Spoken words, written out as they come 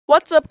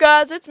What's up,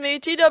 guys? It's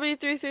me,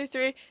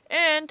 TW333,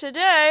 and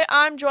today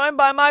I'm joined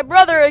by my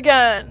brother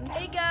again.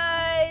 Hey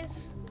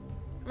guys.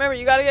 Remember,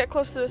 you gotta get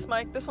close to this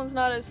mic. This one's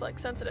not as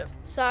sensitive.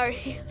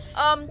 Sorry.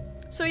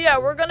 So yeah,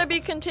 we're gonna be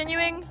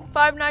continuing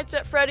Five Nights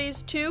at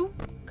Freddy's 2,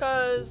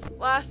 cause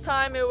last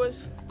time it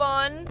was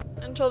fun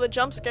until the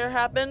jump scare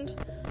happened.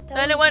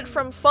 Then it went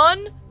from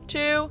fun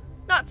to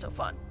not so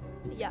fun.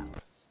 Yeah.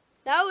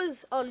 That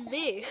was on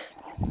me.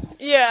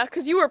 Yeah,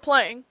 cause you were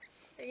playing.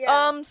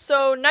 Yeah.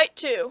 So night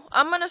 2.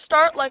 I'm gonna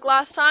start like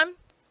last time,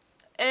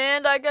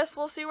 and I guess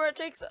we'll see where it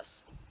takes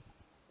us.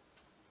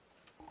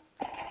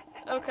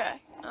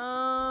 Okay.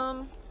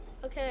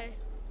 Okay.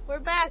 We're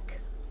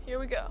back. Here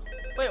we go.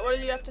 Wait, what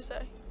did you have to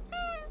say?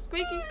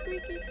 Squeaky,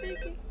 squeaky,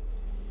 squeaky.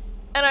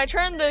 And I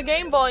turned the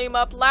game volume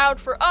up loud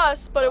for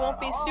us, but it won't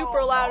be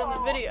super loud in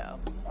the video,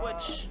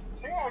 which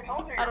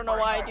I don't know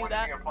why I do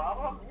that.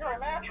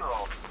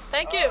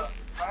 Thank you.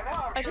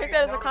 I take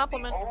that as a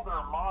compliment.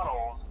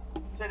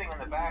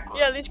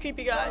 Yeah, these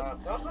creepy guys.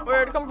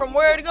 Where to come from,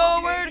 where to go,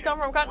 where to come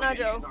from, Cotton Eye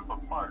Joe.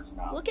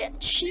 Look at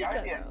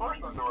Chica.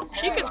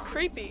 Chica's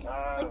creepy.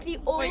 Like the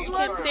old Wait, you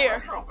can't see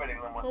her.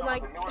 Oh my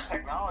god.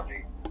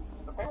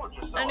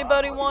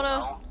 Anybody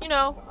wanna,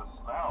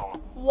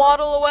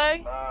 waddle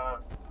away?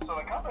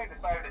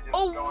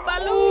 Oh,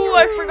 Baloo,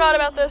 I forgot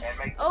about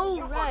this.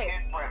 Oh, right.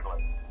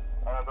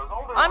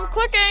 I'm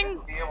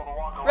clicking.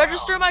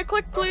 Register my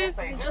click, please.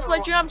 This is just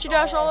like Geometry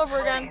Dash all over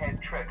again.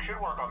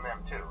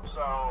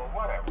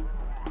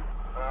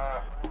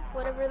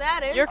 Whatever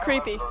that is. You're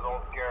creepy.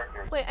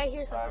 Wait, I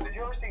hear something.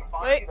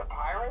 Wait.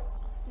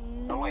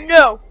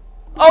 No.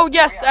 Oh,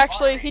 yes,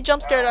 actually. He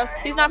jump scared us.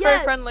 He's not very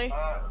friendly.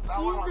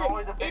 He's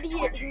the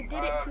idiot who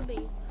did it to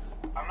me.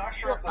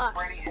 Well,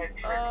 us.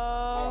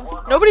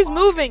 Nobody's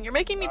moving. You're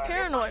making me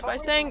paranoid by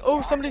saying,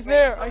 oh, somebody's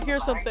there. I hear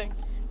something.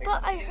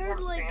 But I heard,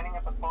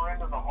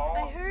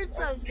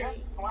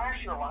 something.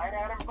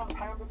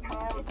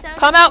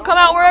 Come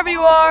out wherever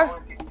you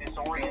are.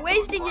 You're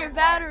wasting your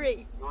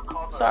battery.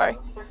 Sorry.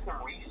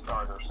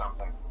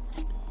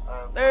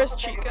 There's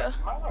Chica.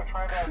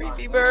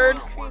 Creepy bird.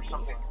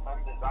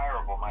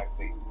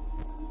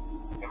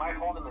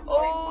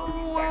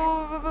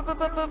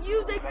 Oh,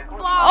 Music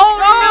box.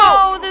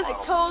 Oh no! This.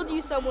 I told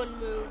you someone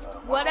moved.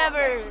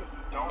 Whatever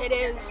it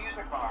is.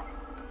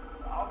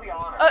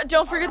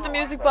 Don't forget the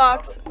music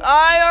box.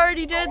 I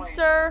already did,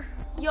 sir.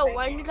 Yo,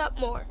 wind it up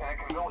more.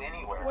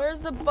 Where's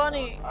the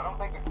bunny?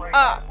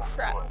 Ah,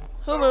 crap.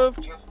 Who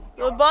moved?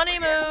 The bunny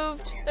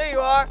moved. There you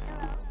are.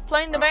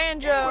 Playing the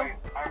banjo.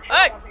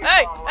 Hey!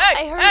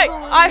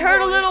 I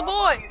heard a little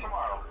boy.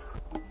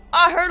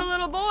 I heard a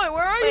little boy.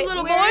 Where are you,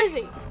 little boy? Where is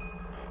he?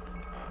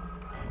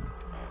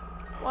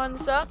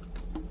 What's up?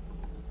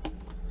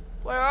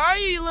 Where are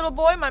you, little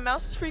boy? My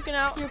mouse is freaking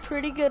out. You're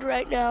pretty good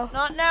right now.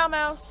 Not now,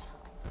 mouse.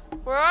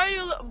 Where are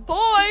you,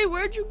 boy?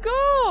 Where'd you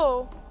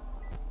go?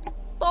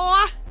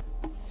 Boy,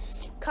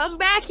 come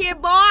back here,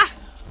 boy.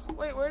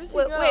 Wait, where does he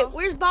go? Wait,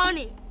 where's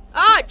Bonnie?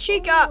 Ah,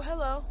 Chica. Ooh,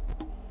 hello.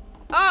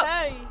 Oh.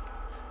 Hey.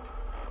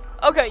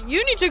 Okay,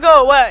 you need to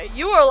go away.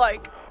 You are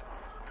like...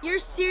 You're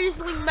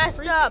seriously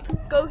messed up.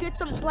 Go get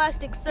some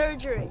plastic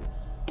surgery.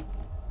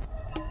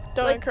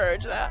 Don't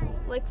encourage that.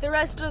 Like the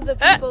rest of the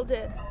people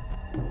did.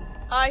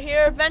 I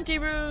hear Venti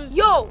Ruse.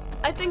 Yo,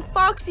 I think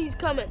Foxy's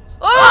coming.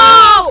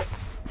 Oh!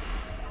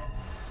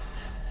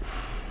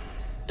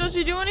 Does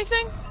he do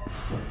anything?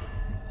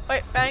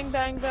 Wait, bang,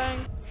 bang,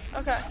 bang.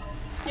 Okay.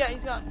 Yeah,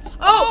 he's gone.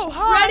 Oh,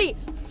 hi. Freddy!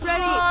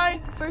 Freddy,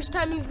 hi. First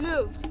time you've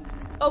moved.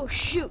 Oh,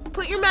 shoot.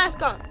 Put your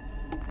mask on.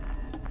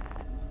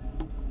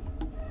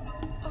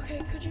 Okay,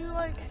 could you,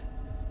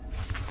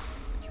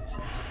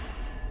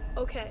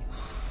 Okay.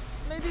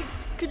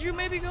 Could you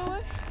maybe go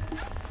away?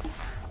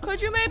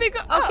 Could you maybe go?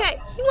 Okay,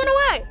 he went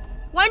away.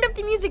 Wind up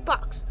the music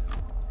box.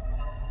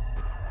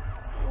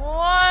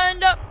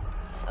 Wind up.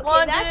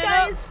 Okay, that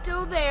guy is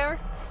still there.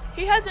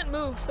 He hasn't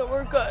moved, so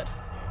we're good.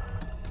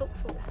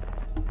 Hopefully.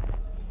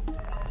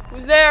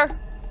 Who's there?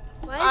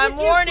 I'm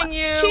warning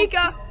you.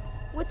 Chica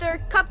with her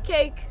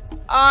cupcake.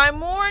 I'm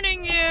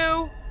warning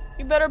you.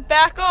 You better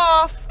back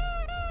off.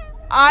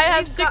 I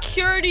have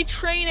security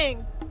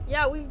training.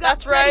 Yeah, we've got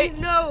That's Freddy's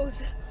right.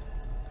 nose.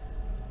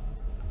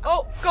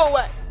 Oh, go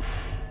away.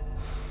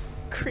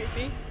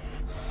 Creepy.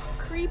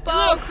 Creepo. You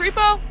little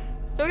creepo.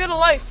 Go get a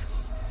life.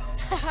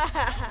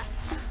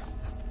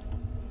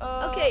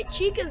 Okay,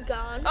 Chica's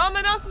gone. Oh,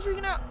 my mouse is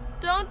freaking out.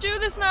 Don't do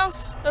this,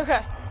 mouse.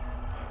 Okay.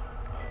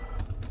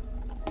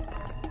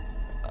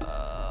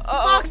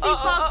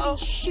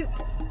 Foxy, shoot.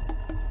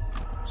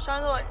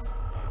 Shine the lights.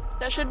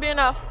 That should be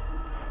enough.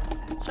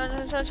 Shine.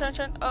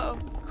 Uh-oh.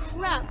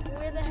 Crap,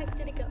 where the heck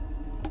did it go?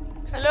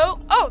 Hello?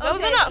 Oh, that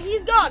was enough.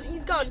 He's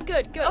gone.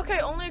 Good. Okay,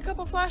 only a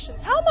couple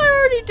flashes. How am I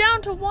already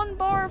down to 1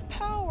 bar of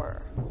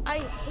power? I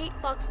hate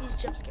Foxy's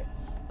jump scare.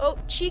 Oh,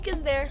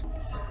 Chica's there.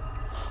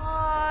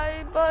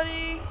 Hi,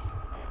 buddy.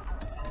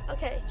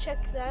 Okay, check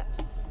that.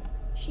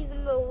 She's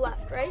in the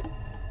left, right?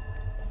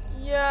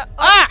 Yeah.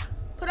 Oh,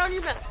 put on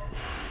your mask.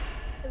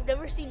 I've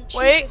never seen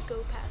Chica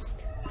go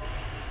past.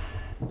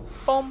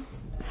 Boom.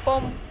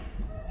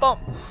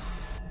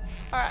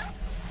 Alright.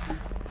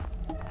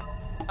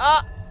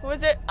 Who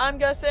is it? I'm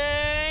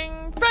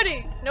guessing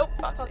Freddy. Nope,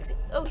 Foxy.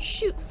 Oh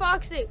shoot,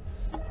 Foxy.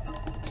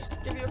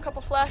 Just give you a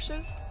couple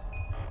flashes.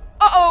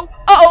 Uh-oh.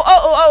 Uh-oh,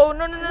 uh-oh, uh-oh.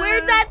 No, no, no.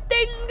 Where'd no, that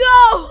thing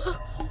go?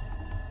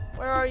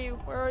 Where are you?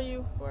 Where are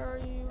you? Where are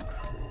you?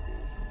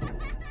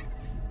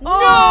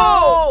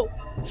 No!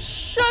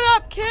 Shut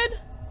up, kid.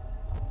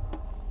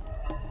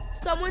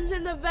 Someone's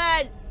in the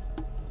vent.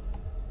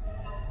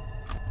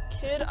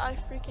 Kid, I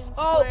freaking swear.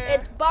 Oh,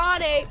 it's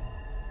Bonnie.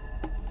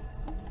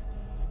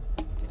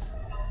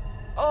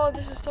 Oh,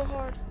 this is so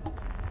hard.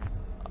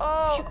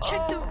 Oh,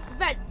 Check the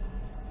vent.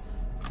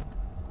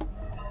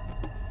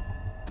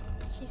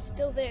 She's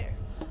still there.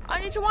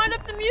 I need to wind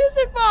up the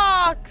music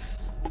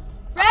box.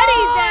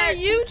 Freddy's there.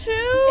 You too?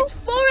 It's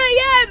 4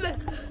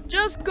 a.m.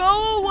 Just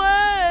go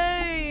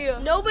away.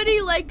 Nobody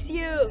likes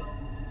you.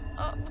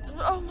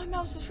 Oh, my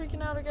mouse is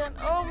freaking out again.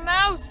 Oh,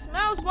 mouse,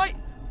 why?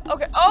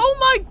 Okay. Oh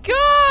my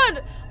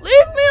God!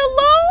 Leave me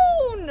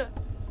alone.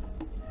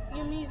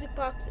 Your music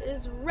box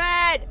is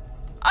red.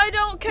 I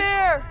don't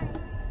care.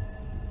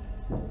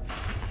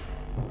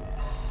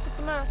 Put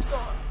the mask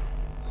on.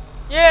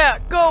 Yeah,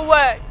 go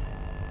away.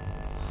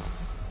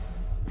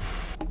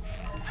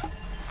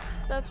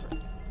 That's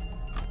right.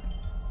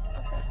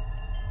 Okay.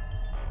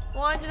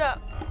 Wind it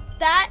up.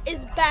 That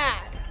is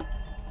bad.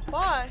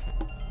 Why?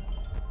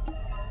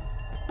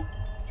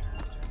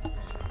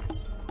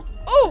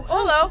 Oh,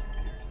 hello.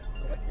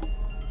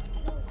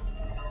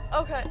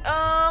 Okay,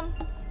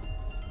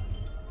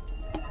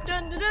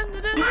 Dun, dun, dun,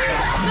 dun, dun.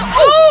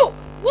 Oh!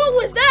 What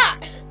was that?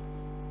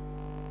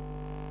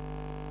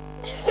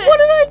 What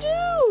did I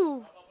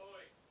do?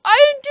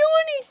 I didn't do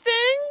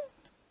anything.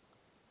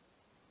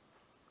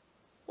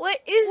 What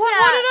is What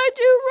that? did I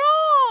do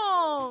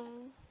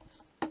wrong?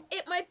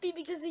 It might be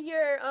because of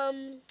your,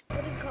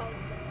 what is it called?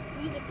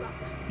 Music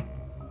box.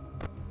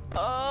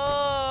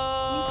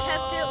 Oh. You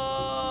kept it.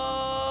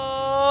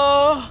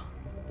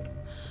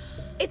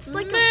 It's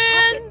like a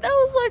Man, puppet. that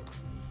was like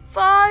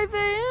 5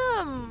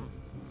 a.m.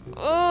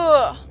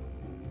 Ugh.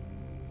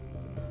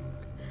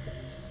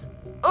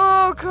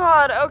 Oh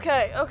God.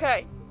 Okay.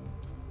 Okay.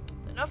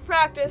 Enough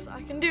practice.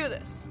 I can do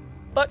this.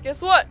 But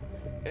guess what?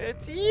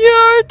 It's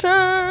your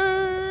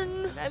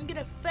turn. I'm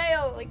gonna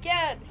fail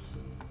again.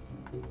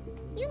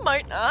 You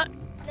might not.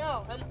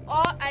 No,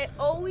 I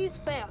always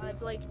fail.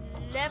 I've like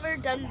never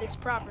done this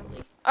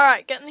properly. All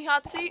right, get in the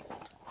hot seat.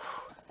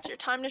 It's your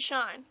time to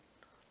shine.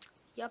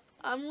 Yep,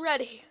 I'm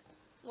ready.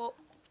 Well,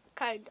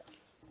 kind of.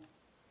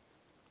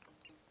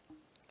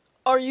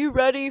 Are you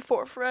ready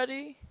for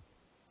Freddy?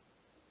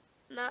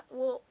 Not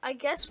well, I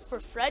guess for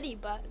Freddy,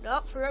 but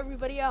not for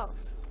everybody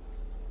else.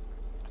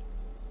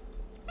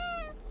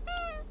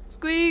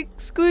 Squeak,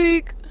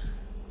 squeak.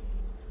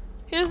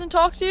 He doesn't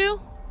talk to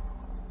you?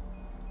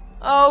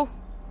 Oh,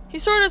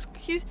 he's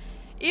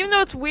even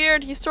though it's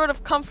weird, he's sort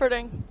of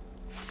comforting.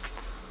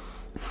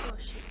 Oh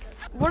shit.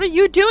 What are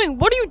you doing?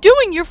 What are you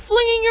doing? You're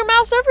flinging your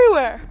mouse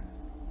everywhere.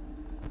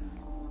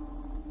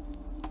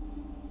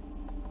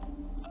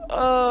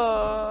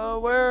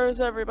 Where's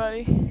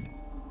everybody?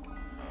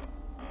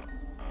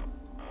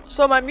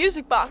 So my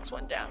music box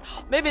went down.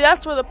 Maybe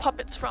that's where the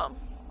puppet's from.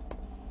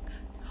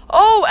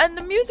 Oh, and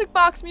the music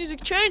box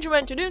music changed and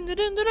went to Where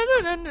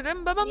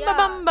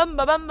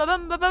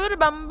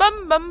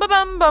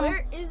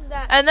is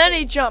that? and then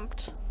he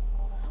jumped.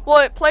 Well,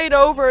 it played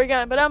over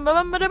again. Okay,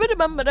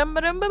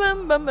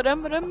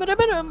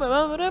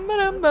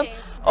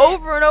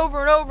 Over and over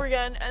and over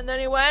again, and then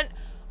he went,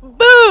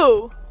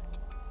 boo!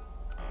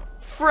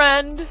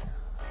 Friend.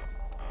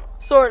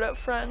 Sort of,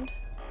 friend.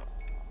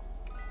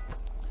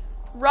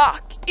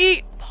 Rock,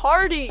 eat,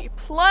 party,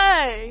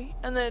 play.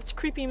 And then it's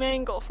creepy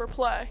mangle for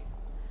play.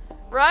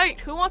 Right?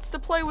 Who wants to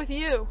play with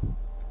you?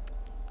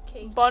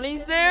 okay,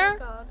 Bunny's there.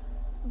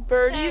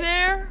 Birdie Hey.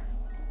 there.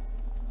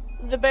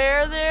 The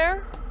bear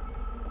there.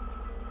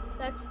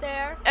 That's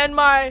there. And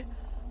my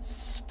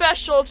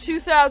special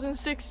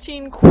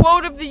 2016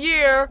 quote of the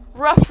year,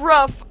 rough,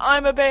 rough,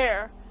 I'm a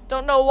bear.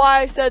 Don't know why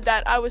I said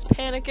that. I was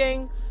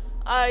panicking.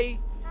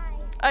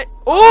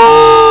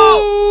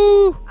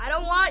 Oh! I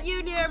don't want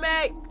you near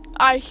me.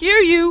 I hear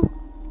you.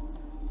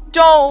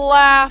 Don't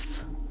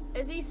laugh.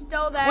 Is he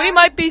still there? We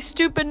might be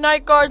stupid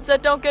night guards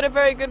that don't get a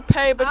very good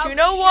pay, but Oh, you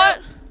know shit. what?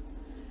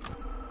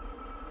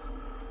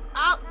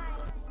 Ow.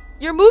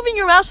 You're moving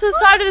your mouse to the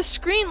side of the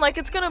screen like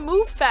it's gonna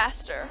move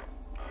faster.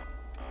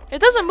 It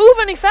doesn't move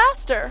any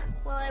faster.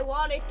 Well, I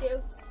wanted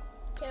to.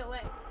 Can't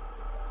wait.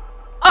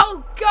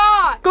 Oh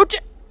God! Go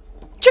check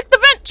the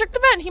vent. Check the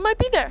vent. He might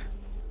be there.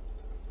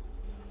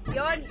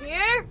 You in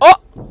here? Oh.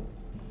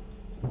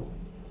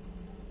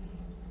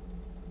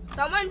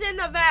 Someone's in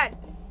the vent.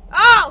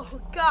 Oh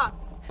God!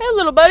 Hey,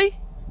 little buddy.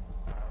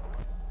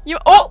 You.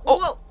 Oh.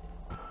 Whoa!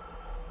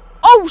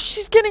 Oh,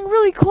 she's getting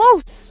really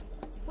close.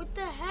 What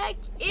the heck?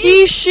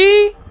 He,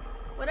 she.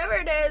 Whatever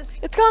it is.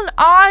 It's got an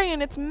eye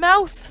in its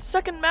mouth,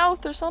 second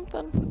mouth or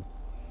something.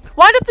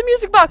 Wind up the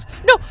music box.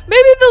 No,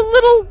 maybe the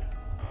little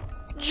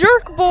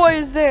jerk boy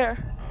is there.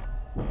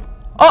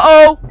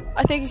 Uh-oh.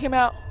 I think he came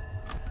out.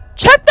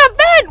 Check the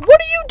vent. What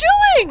are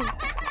you doing?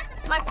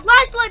 My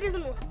flashlight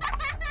isn't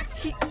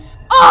working.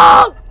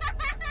 Oh!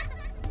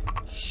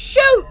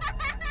 Shoot!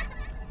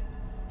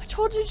 I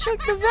told you to check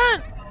the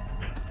vent.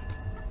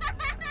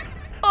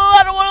 Oh,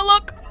 I don't want to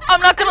look.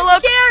 I'm not gonna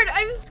look.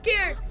 I'm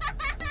scared.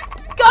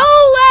 Go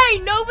away!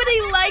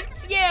 Nobody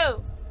likes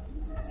you.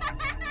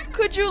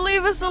 Could you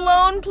leave us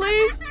alone,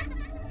 please?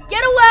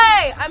 Get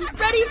away! I'm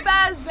Freddy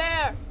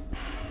Fazbear.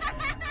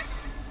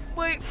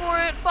 Wait for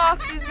it.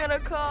 Foxy's gonna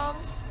come.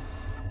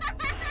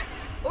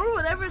 Or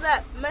whatever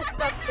that messed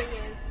up thing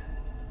is.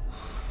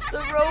 The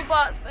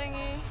robot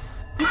thingy.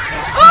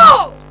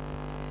 Oh!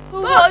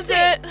 Who Foxy! was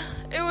it?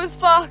 It was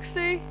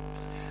Foxy.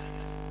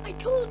 I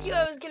told you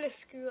I was gonna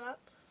screw up.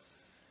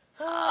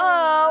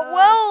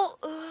 Well,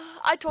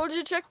 I told you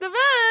to check the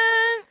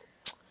vent.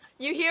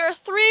 You hear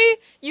 3,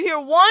 you hear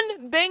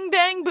 1, bing,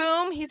 bang,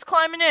 boom, he's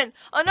climbing in.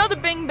 Another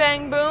bing,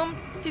 bang, boom,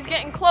 he's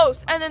getting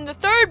close. And then the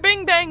 3rd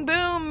bing, bang,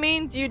 boom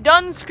means you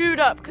done screwed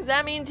up, because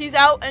that means he's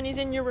out and he's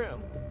in your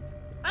room.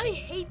 I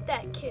hate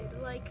that kid,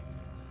 like,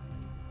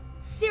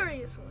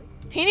 seriously.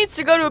 He needs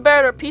to go to a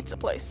better pizza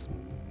place.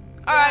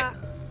 All Yeah. right,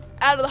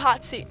 out of the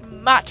hot seat,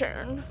 my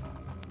turn.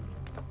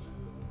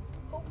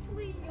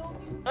 Hopefully you'll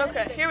do better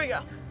Okay, than here we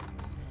go.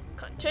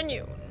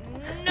 Continue.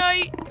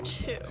 Night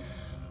 2.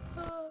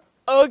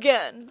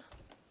 Again.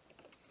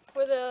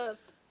 For the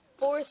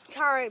 4th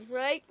time,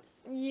 right?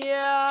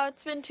 Yeah,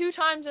 it's been 2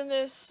 times in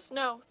this.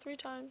 No, 3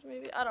 times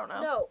maybe. I don't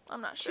know. No. I'm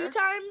not sure. 2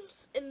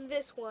 times in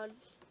this one,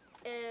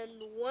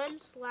 and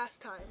once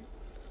last time.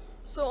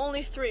 So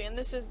only 3, and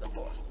this is the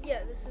 4th.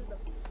 Yeah, this is the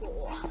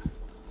 4th.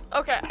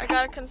 Okay, I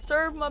gotta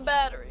conserve my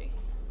battery.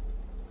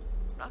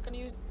 I'm not gonna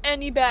use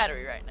any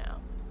battery right now.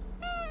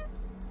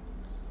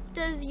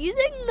 Does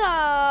using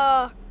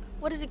the,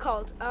 what is it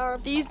called?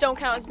 These don't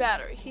count as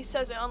battery. He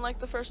says it, unlike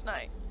the first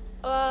night.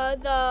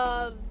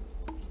 The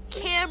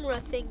camera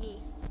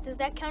thingy. Does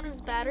that count as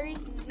battery?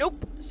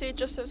 Nope. See, it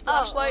just says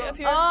flashlight up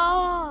here.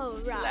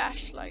 Oh, right.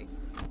 Flashlight.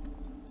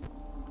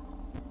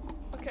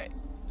 Okay,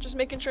 just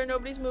making sure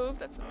nobody's moved.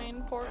 That's the main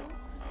important.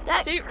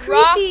 That See,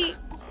 creepy.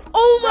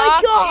 Oh my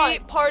rock, god.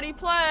 eat, party,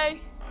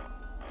 play.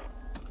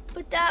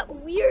 But that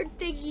weird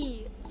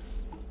thingy,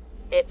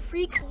 it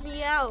freaks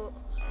me out.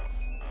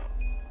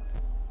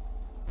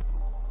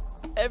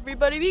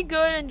 Everybody be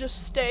good and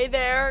just stay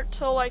there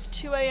till like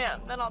 2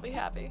 a.m. Then I'll be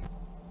happy.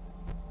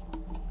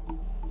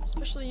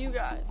 Especially you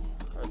guys.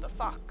 Or the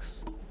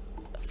fox.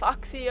 The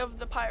foxy of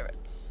the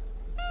pirates.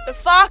 The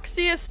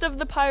foxiest of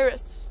the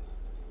pirates.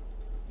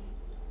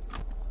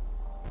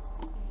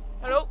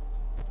 Hello?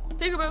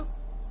 Peekaboo.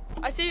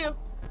 I see you.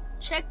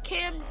 Check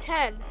cam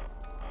 10.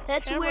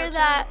 That's Camera where 10.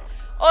 that.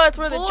 Oh, that's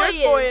where the boy jerk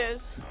boy is.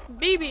 is.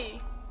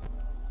 BB.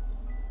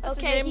 That's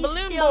Okay, his name, he's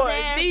Balloon still Boy.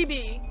 there.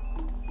 BB.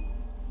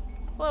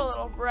 What a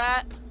little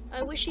brat.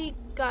 I wish he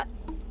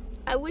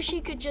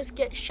could just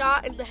get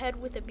shot in the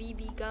head with a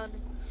BB gun.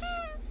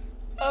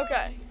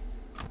 Okay.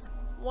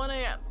 1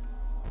 a.m.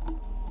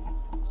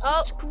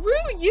 Oh. Screw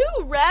you,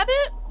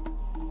 Rabbit!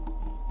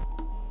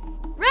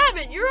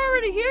 Rabbit, you're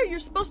already here. You're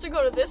supposed to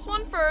go to this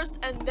one first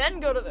and then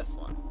go to this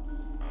one.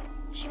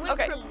 She went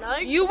Okay. from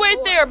 9 You to wait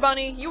 4. there,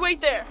 Bunny. You wait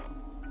there.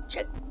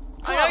 Check.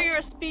 I know you're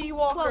a speedy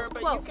walker, 12, but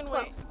 12, you can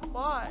 12. wait.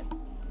 Why?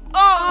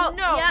 Oh,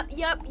 no.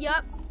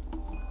 Yep.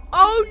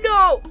 Oh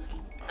no!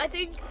 I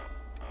think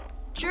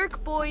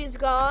Jerk Boy is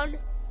gone.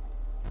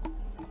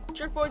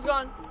 Jerk Boy's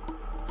gone.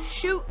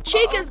 Shoot,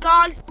 Chica's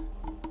gone.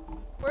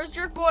 Where's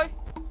Jerk Boy?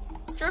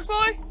 Jerk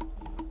Boy?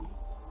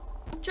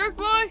 Jerk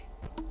Boy?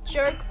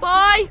 Jerk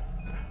Boy.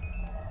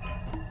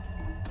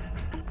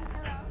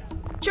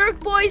 Jerk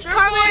Boy's Jerk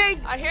coming.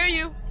 Boy? I hear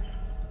you.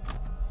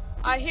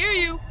 I hear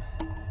you.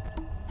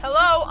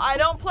 Hello, I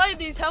don't play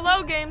these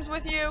hello games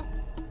with you.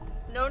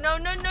 No.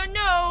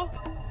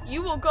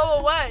 You will go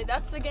away.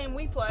 That's the game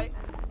we play.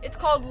 It's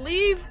called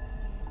Leave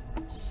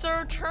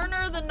Sir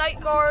Turner the Night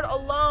Guard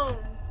alone.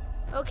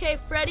 Okay,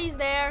 Freddy's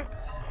there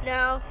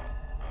now.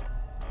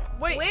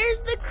 Wait.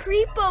 Where's the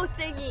creepo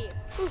thingy?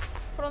 Ooh,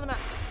 put on the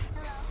mask.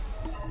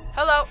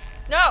 Hello.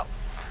 No.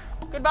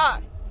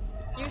 Goodbye.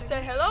 You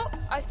say hello,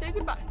 I say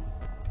goodbye.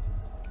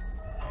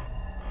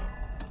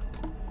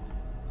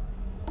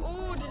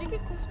 Ooh, did he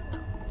get closer? No.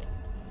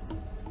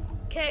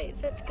 Okay,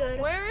 that's good.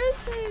 Where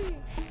is he?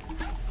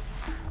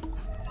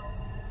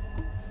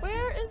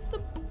 Where is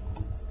the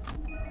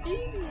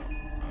baby?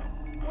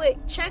 Wait,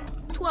 check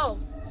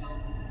 12.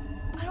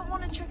 I don't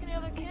want to check any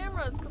other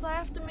cameras because I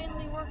have to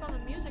mainly work on the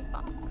music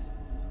box.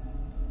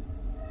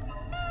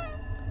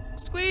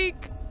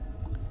 Squeak!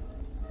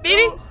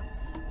 Baby! Oh.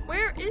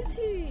 Where is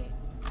he?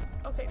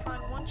 Okay, fine,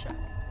 one check.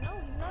 No,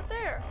 he's not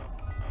there.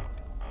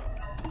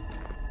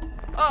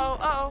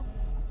 Uh-oh.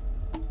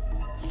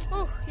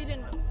 Oh, he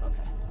didn't move.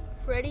 Okay.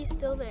 Freddy's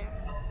still there.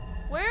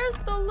 Where's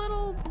the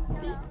little...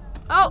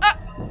 Oh! Ah!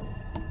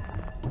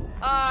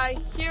 I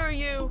hear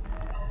you.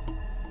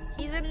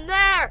 He's in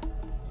there!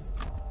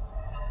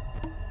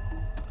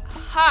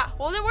 Ha!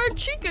 Well, then where'd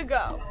Chica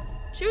go?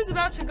 She was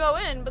about to go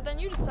in, but then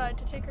you decided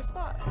to take her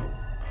spot.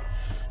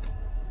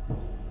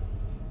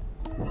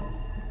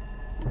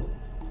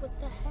 What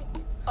the heck?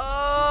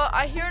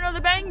 I hear another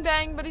bang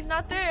bang, but he's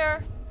not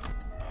there.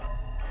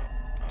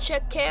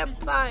 Check cam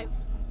 5.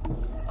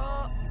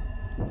 Oh,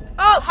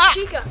 ha.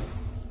 Chica.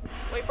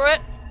 Wait for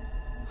it.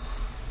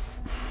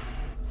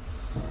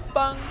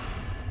 Bung,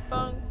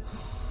 bung,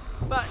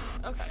 bang.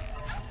 Okay.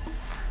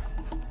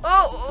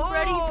 Oh,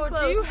 Freddy's close.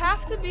 Do you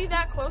have to be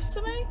that close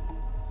to me?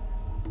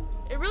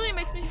 It really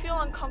makes me feel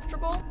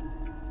uncomfortable.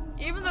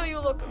 Even though you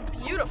look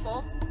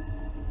beautiful.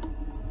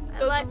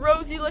 Those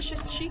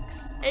rosy-licious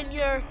cheeks. And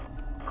your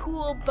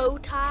cool bow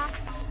tie.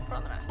 Put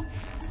on the mask.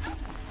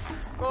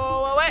 Go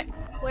away.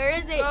 Where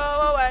is it?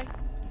 Go away.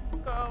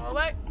 Go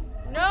away.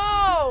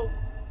 No!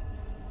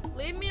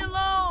 Leave me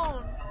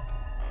alone.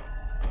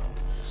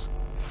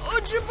 Oh,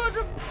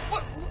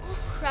 what?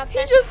 Crap,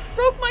 he just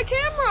broke my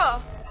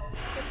camera.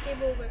 That's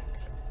game over.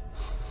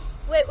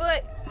 Wait.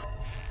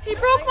 He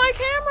broke my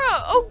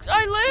camera. Oh,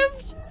 I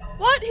lived?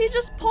 What? He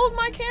just pulled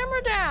my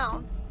camera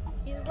down.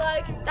 He's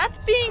like,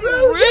 that's being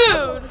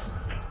rude.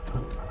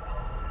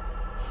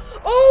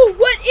 Oh,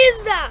 what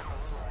is that?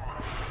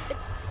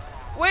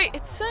 Wait,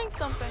 it's saying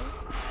something.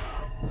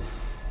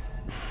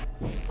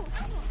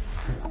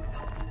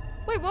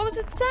 Wait, what was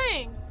it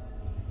saying?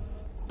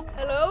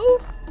 Hello?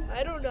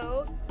 I don't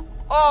know.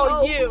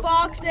 Oh, you.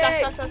 Foxy.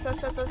 I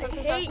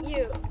hate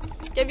you.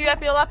 Give you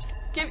epilepsy.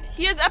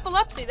 He has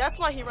epilepsy. That's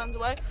why he runs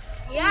away.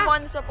 Yeah.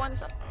 Wind this up.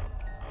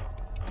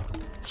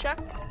 Check.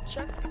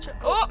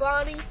 Oh,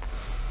 Bonnie.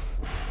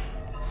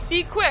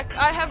 Be quick.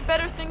 I have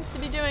better things to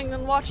be doing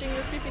than watching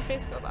your creepy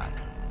face go by.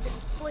 It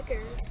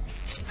flickers.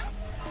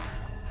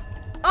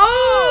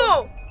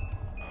 Oh!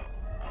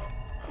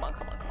 Come on,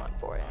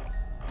 for it.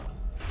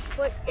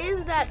 What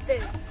is that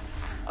thing?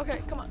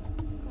 Okay, come on.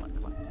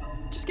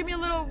 Just give me a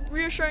little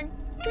reassuring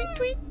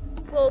tweet.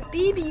 Well,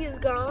 BB is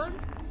gone,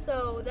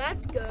 so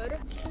that's good.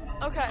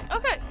 Okay.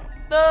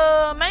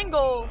 The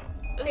mangle.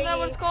 Isn't that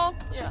what it's called?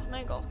 Yeah,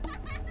 mangle.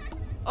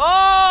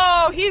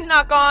 Oh, he's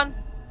not gone.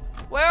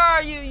 Where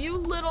are you, you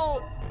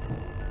little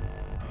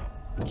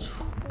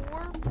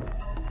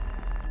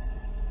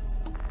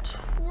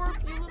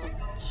twerp, you little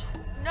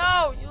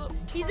no, you little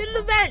twerp. He's in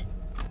the vent.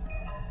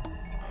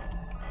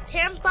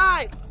 Cam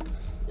 5.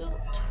 You little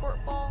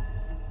twerp ball.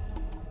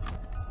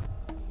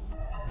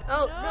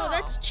 Oh, no,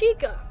 that's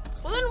Chica.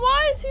 Well, then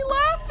why is he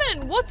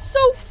laughing? What's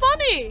so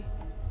funny?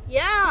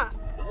 Yeah.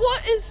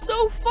 What is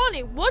so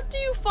funny? What do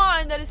you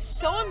find that is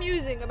so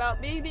amusing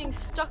about me being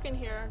stuck in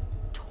here,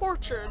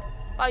 tortured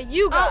by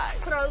you guys? Oh,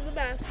 put on the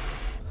mask.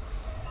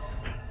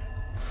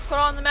 Put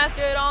on the mask,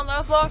 get on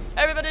the floor.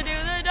 Everybody do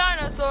the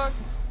dinosaur.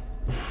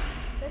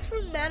 That's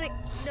from Manic.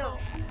 No.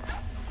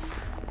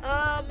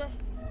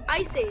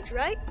 Ice Age,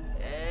 right?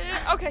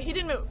 Okay, he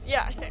didn't move.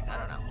 Yeah, I think. I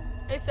don't know.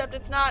 Except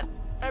it's not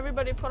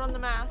everybody put on the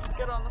mask,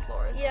 get on the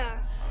floor. It's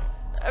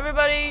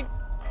everybody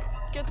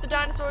get the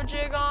dinosaur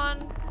jig on,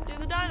 do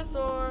the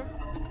dinosaur.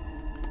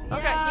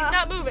 Okay, he's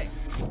not moving.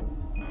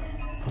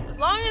 As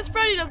long as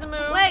Freddy doesn't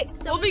move,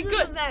 we'll be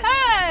good.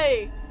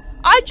 Hey!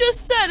 I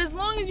just said as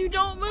long as you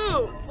don't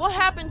move. What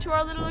happened to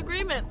our little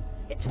agreement?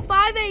 It's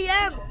 5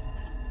 a.m.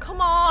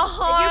 Come on.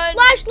 And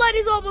your flashlight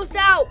is almost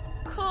out.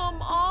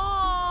 Come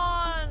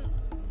on.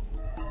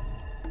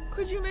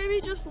 Could you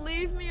maybe just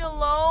leave me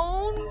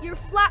alone?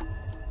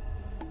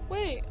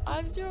 Wait, I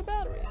have 0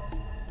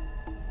 batteries.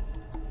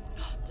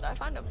 Did I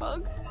find a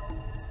bug?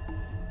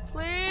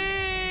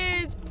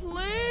 Please.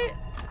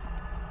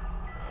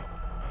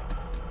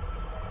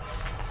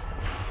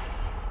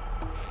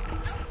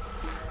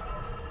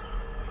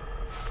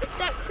 It's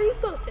that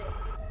creepo thing.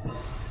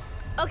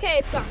 Okay,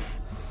 it's gone.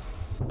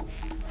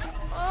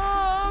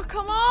 Oh,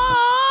 come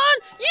on!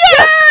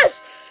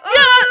 Yes!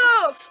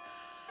 Yes!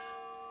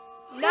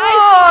 Nice.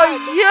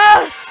 Oh,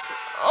 yes!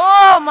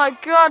 Oh my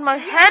god, my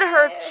head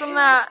hurts from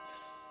that.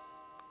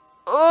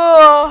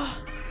 Oh.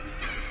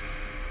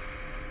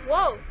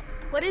 Whoa,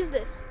 what is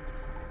this?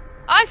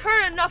 I've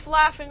heard enough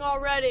laughing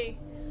already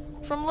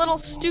from little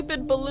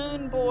stupid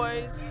balloon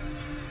boys.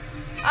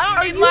 I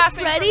don't need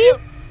laughing Freddy?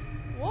 from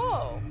you.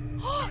 Whoa.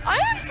 I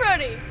am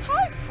Freddy.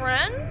 Hi,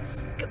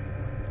 friends.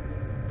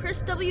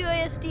 Press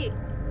WASD.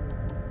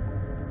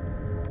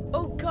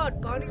 Oh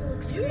god, Bonnie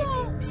looks creepy.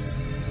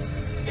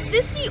 Is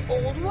this the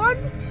old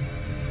one?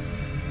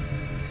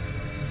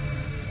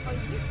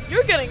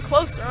 You're getting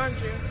closer,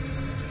 aren't you?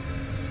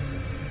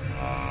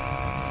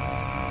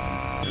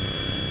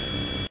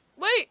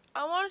 Wait,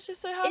 I wanted to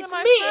say hi to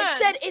my friend. It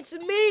said it's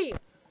me.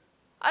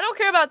 I don't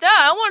care about that.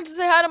 I wanted to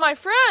say hi to my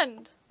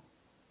friend.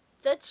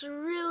 That's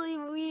really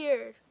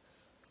weird.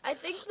 I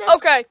think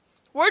that's... Okay,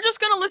 we're just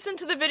going to listen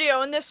to the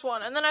video in this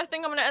one, and then I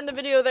think I'm going to end the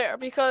video there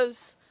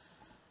because,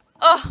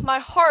 my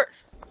heart.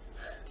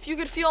 If you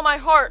could feel my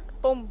heart.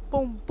 Boom,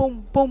 boom,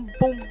 boom, boom,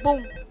 boom,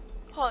 boom.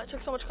 Oh, it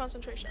took so much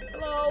concentration.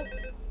 Hello?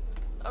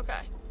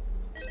 Okay.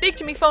 Speak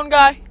to me, phone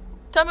guy.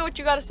 Tell me what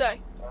you got to say.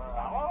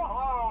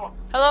 Hello?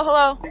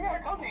 Hello? I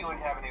gotta tell you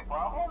wouldn't have any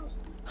problems.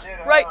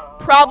 Right,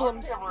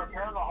 problems. Did ever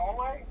repair the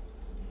hallway?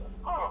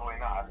 Probably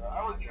not.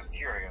 I was just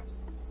curious.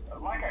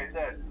 Like I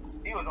said,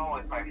 he was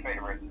always my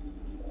favorite.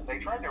 They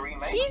tried to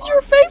remake He's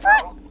your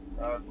favorite?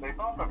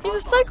 He's a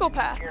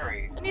psychopath.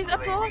 And he's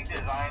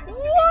epileptic.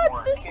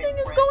 What? This thing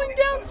is going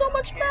down so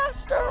much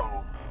faster.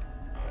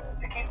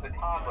 To keep the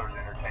toddlers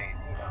entertained,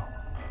 you know.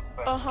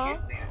 But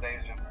kids these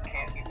days just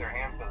can't keep their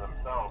hands to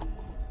themselves.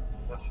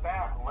 The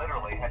staff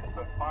literally had to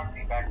put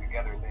Foxy back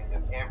together at the end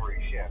of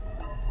every shift.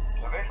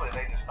 Eventually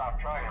they just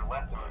stopped trying and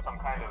left him in some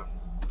kind of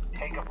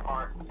take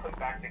apart, put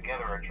back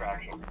together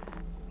attraction.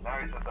 Now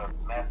he's just a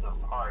mess of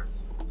parts.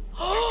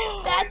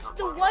 That's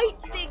the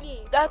white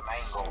thingy.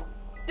 That's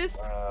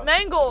this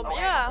Mangle,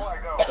 yeah. Before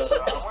I go,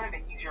 I wanted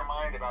to ease your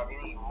mind about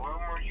any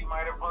rumors you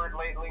might have heard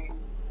lately.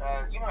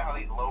 You know how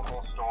these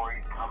local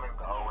stories come and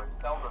go and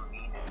seldom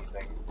mean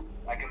anything.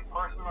 I can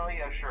personally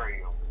assure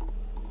you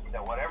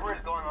that whatever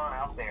is going on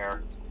out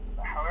there,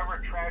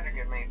 however tragic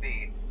it may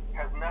be,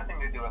 has nothing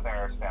to do with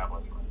our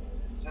establishment.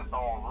 It's just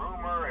all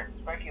rumor and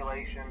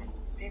speculation,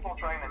 people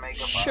trying to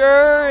make up.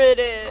 Sure it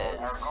is.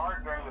 Our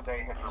guard during the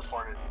day has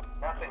reported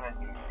nothing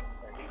unusual,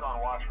 and he's on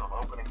watch from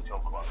opening till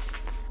close.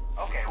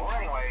 Okay, well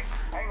anyway,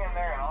 hang in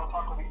there and I'll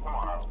talk with you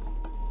tomorrow.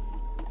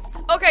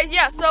 Okay,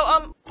 yeah,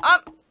 so,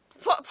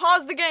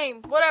 pause the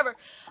game, whatever.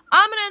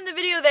 I'm gonna end the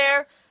video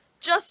there,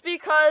 just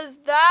because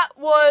that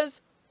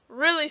was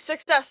really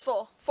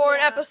successful for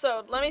an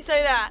episode. Let me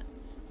say that.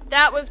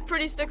 That was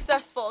pretty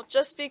successful,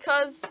 just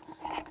because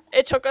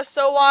it took us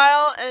so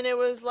while, and it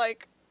was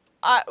like,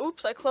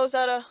 oops, I closed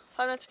out of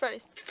 5 Nights at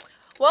Freddy's.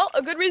 Well,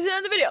 a good reason to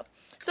end the video.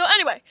 So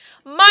anyway,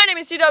 my name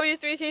is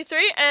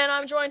CW333, and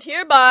I'm joined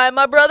here by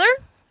my brother.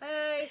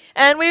 Hey.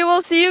 And we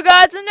will see you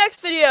guys in the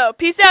next video.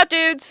 Peace out,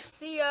 dudes.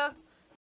 See ya.